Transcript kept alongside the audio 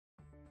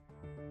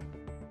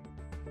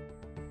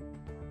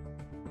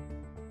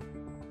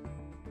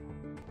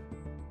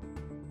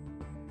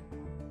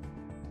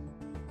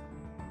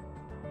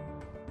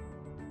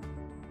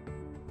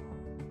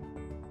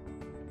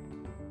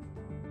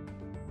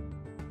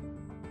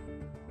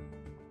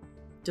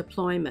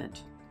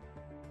Deployment.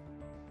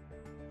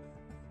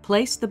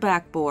 Place the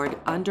backboard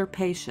under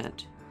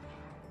patient.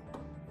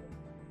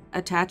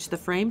 Attach the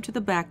frame to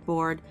the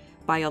backboard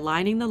by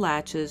aligning the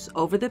latches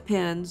over the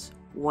pins,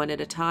 one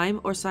at a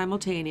time or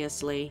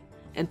simultaneously,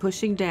 and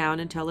pushing down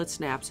until it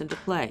snaps into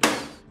place.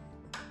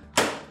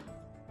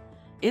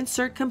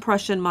 Insert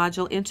compression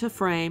module into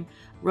frame,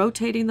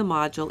 rotating the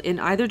module in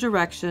either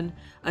direction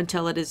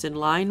until it is in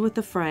line with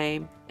the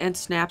frame and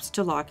snaps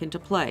to lock into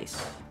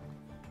place.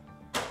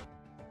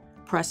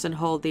 Press and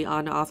hold the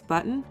on-off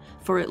button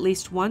for at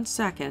least 1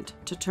 second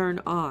to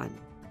turn on.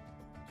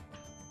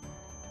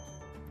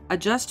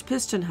 Adjust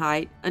piston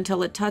height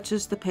until it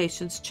touches the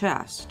patient's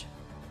chest.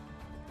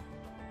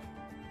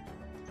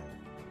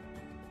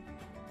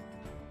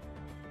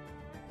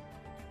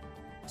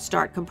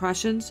 Start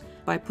compressions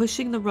by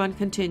pushing the Run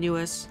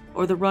Continuous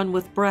or the Run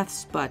with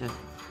Breaths button.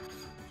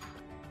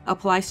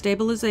 Apply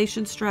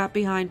stabilization strap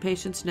behind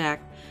patient's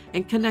neck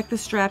and connect the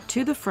strap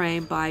to the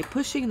frame by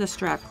pushing the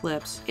strap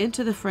clips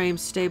into the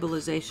frame's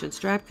stabilization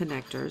strap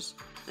connectors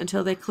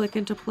until they click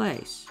into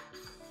place.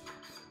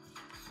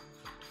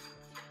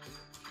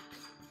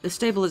 The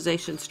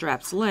stabilization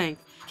strap's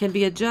length can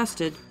be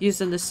adjusted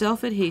using the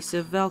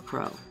self-adhesive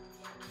Velcro.